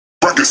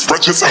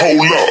records, just hold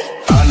up.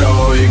 I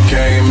know you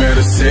came here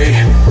to see.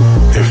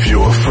 If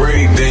you a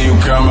freak, then you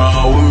come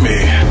on with me.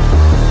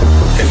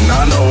 And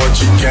I know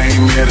what you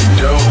came here to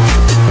do.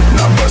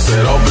 Now bust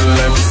it open,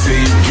 let me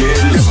see you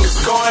get loose.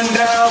 It's going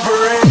down for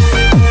real.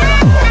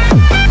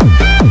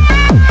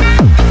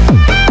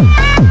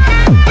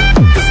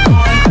 It's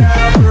going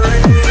down for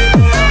real.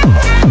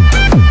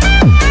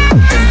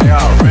 And they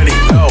already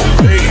know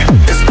me.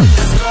 It's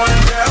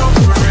going down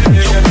for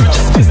real.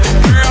 Just kiss the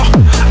girl,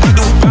 I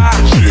do buy.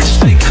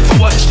 Shake for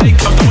what shake.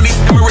 I'm throwing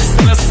these Emirates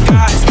in the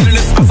sky. Spinning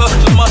this house up,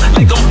 lama,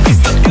 like I'm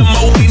piece of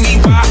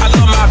M.O.E.Y. I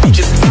love my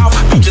beaches, South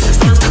beaches,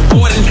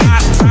 surfboard and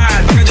high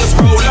tide. I just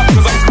roll up,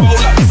 cause I'm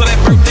scroll up. So that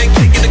birthday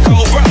cake in the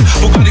Cobra.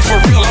 Bugatti for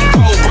real, I'm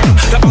Cobra.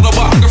 That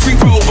autobiography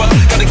rover.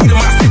 Gotta keep to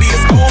my city,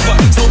 it's over.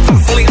 So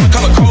constantly in the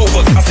color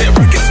Cobra. I said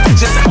records,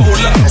 just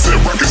hold up. I said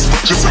records,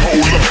 just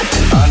hold up.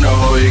 I know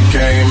who you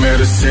came here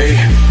to see.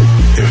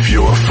 If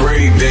you a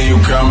freak, then you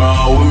come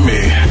on with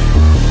me.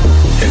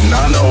 And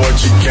I know what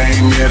you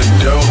came here to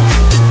do.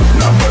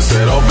 Now bust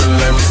it open,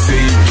 let me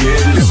see you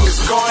get loose.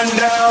 It's going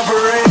down for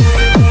real.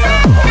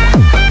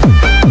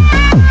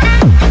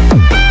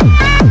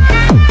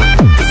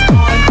 It's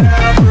going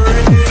down for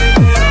real.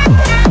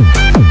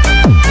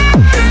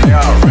 And they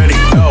already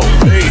know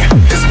me.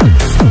 It's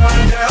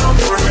going down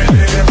for real.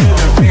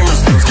 The famous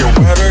things get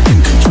wetter than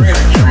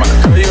Katrina. Yeah, my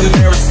girl, you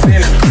never seen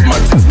it. My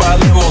test by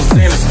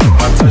limousines.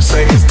 My touch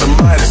say it's the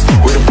minus.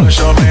 With a blush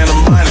up and a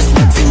minus.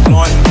 My team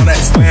blowing on that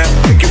slam.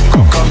 Make you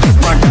cough, cause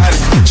bronchitis.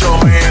 Put your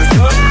hands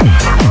up.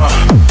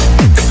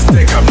 It's a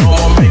stick up, no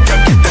more makeup.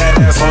 Get that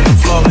ass on the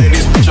floor,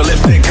 ladies. Put your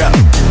lipstick up.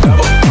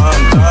 Double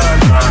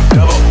entendre,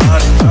 double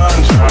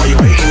entendre. While you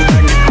waiting, I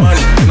get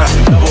money, then I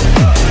double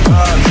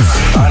entendre.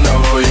 I know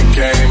who you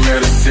came here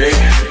to see.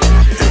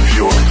 If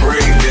you a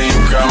freak, then you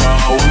come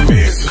on with me.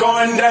 It's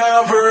going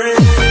down for real.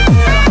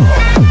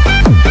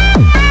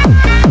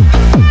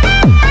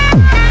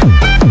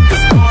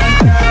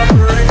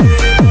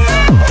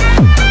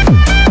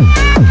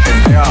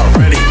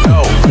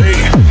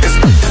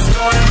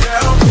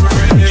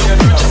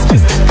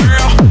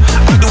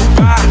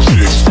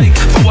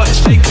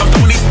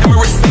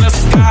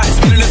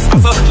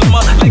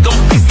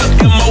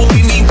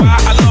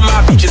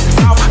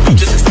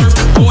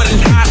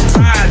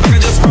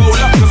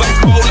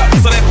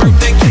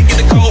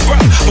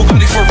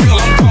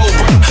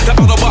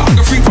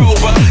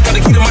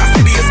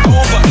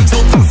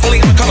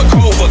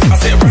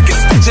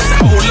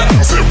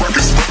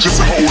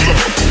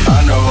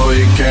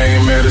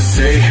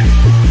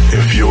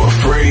 If you a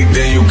freak,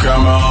 then you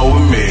come on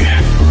with me.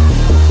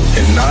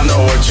 And I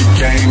know what you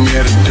came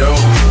here to do.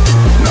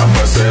 Now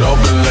bust it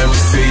open, let me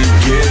see you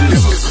get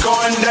loose. It's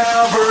going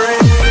down for real.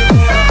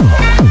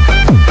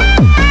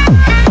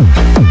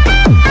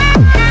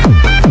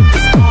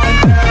 It's going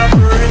down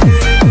for real.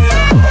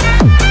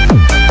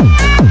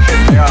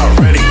 And they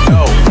already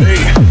know me.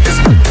 It's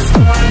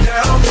going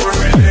down for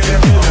real.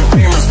 The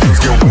famous things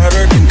get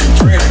wetter than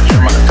Katrina.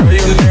 Yeah, my girl,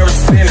 you never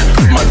seen it.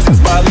 My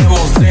test by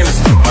limousines.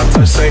 My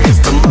touch say it's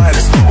the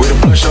minus. With a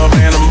blush up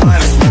and a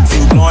minus. My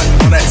team blowing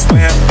on that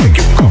slam. Make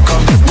you cough,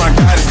 cause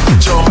bronchitis.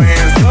 Put your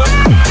hands up.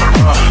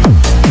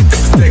 It's a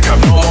stick up,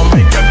 no more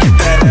makeup. Get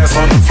that ass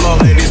on the floor,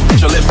 ladies. Put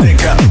your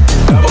lipstick up.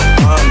 Double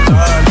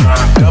entendre,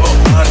 double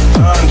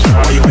entendre.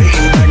 While you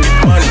waiting, I get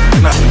money,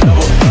 then I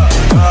double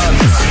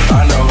entendre.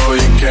 I know who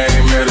you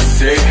came here to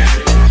see.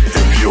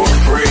 If you a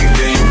freak,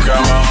 then you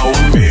come on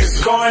with me.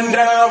 It's going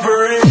down for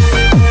real.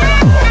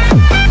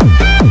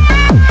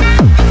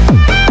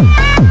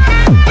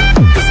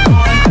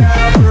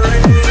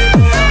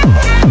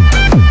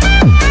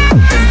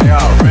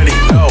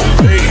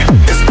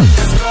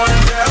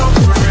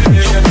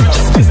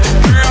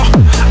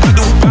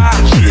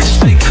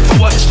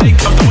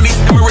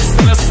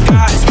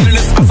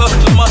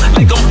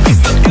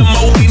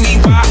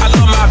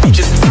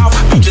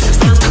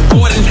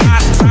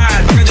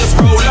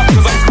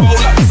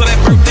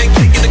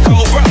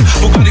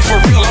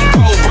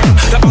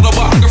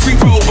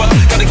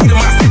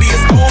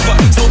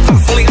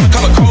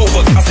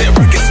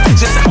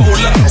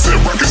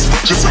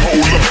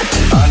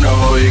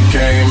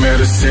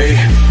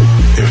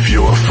 If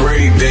you a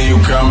freak, then you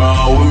come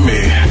on with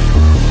me.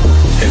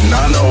 And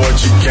I know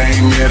what you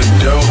came here to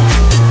do.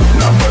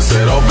 Now bust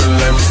it open,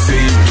 let me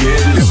see you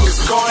get loose.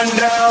 It's going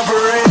down for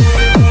real.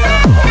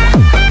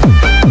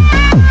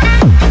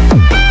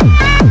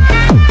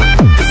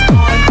 It's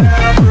going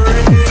down for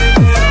real.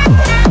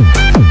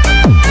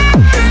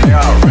 And they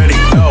already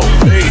know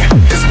me.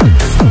 It's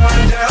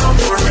going down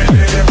for real.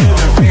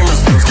 The famous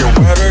things get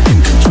wetter than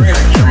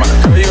Katrina. Yeah, my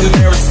girl, you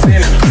never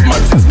seen it. My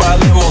test by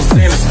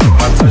limousines.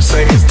 My touch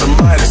say it's the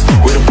minus.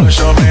 With a blush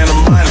up and a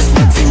minus.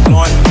 My team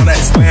blowing on that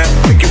slam.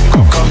 Make you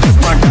cough, cause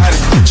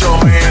bronchitis. Put your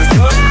hands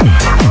up.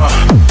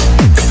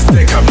 It's a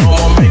stick up, no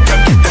more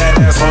makeup. Get that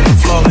ass on the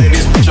floor,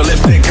 ladies. Put your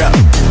lipstick up.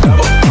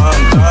 Double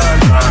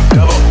entendre,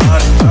 double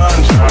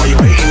entendre. While you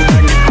waiting, I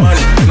get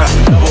money, then I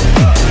double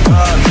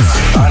entendre.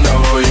 I know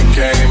who you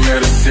came here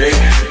to see.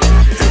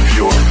 If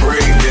you a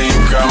freak, then you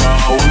come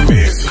on with me.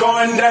 It's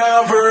going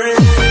down for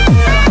real.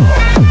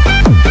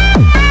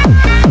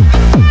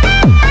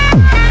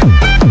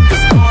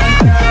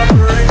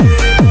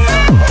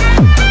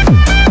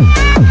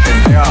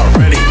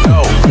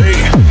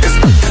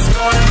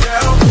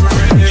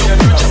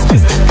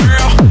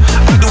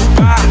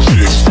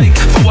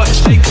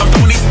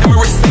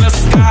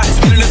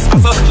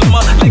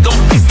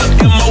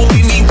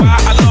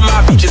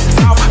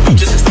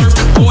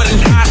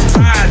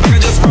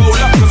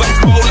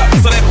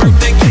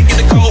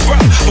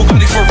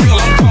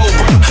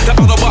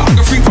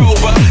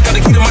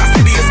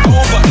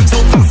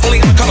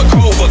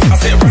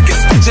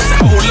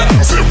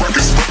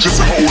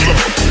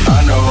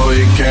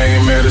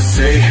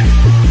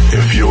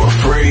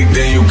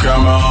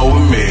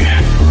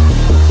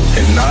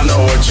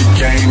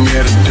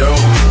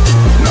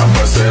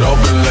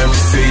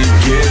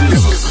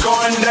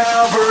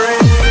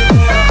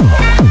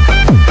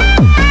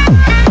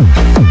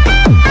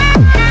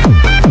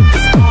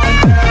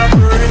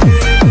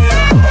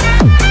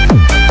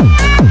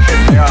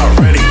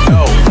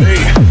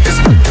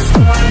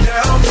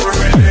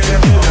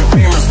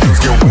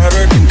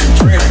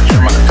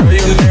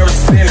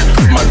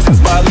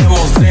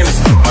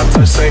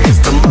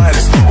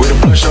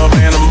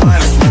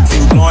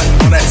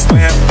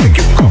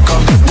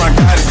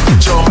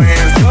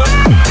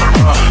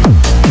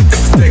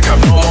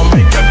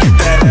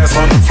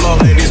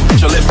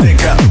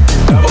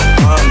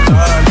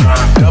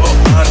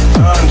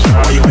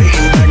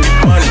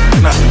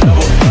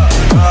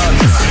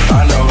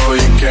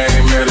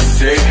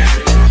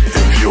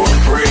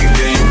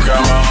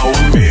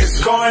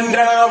 going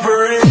down for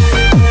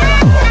real.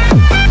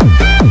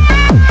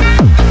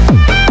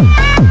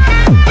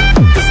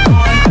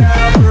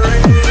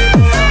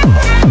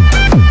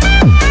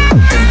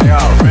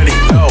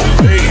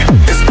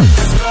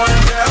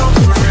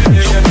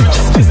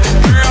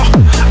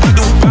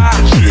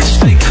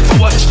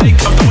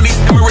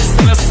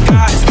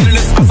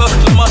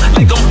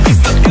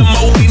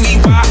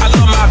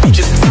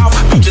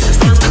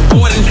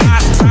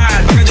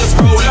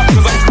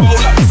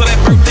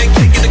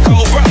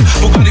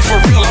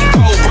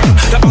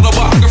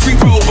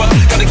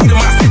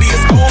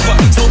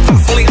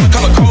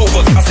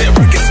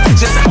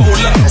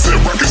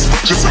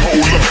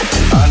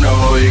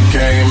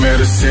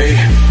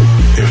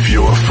 If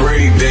you're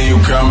afraid, then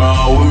you come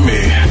on with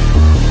me.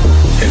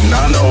 And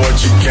I know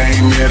what you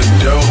came here to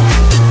do.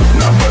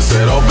 Now bust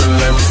it open,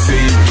 let me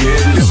see you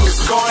get loose.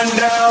 It's going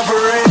down for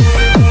real.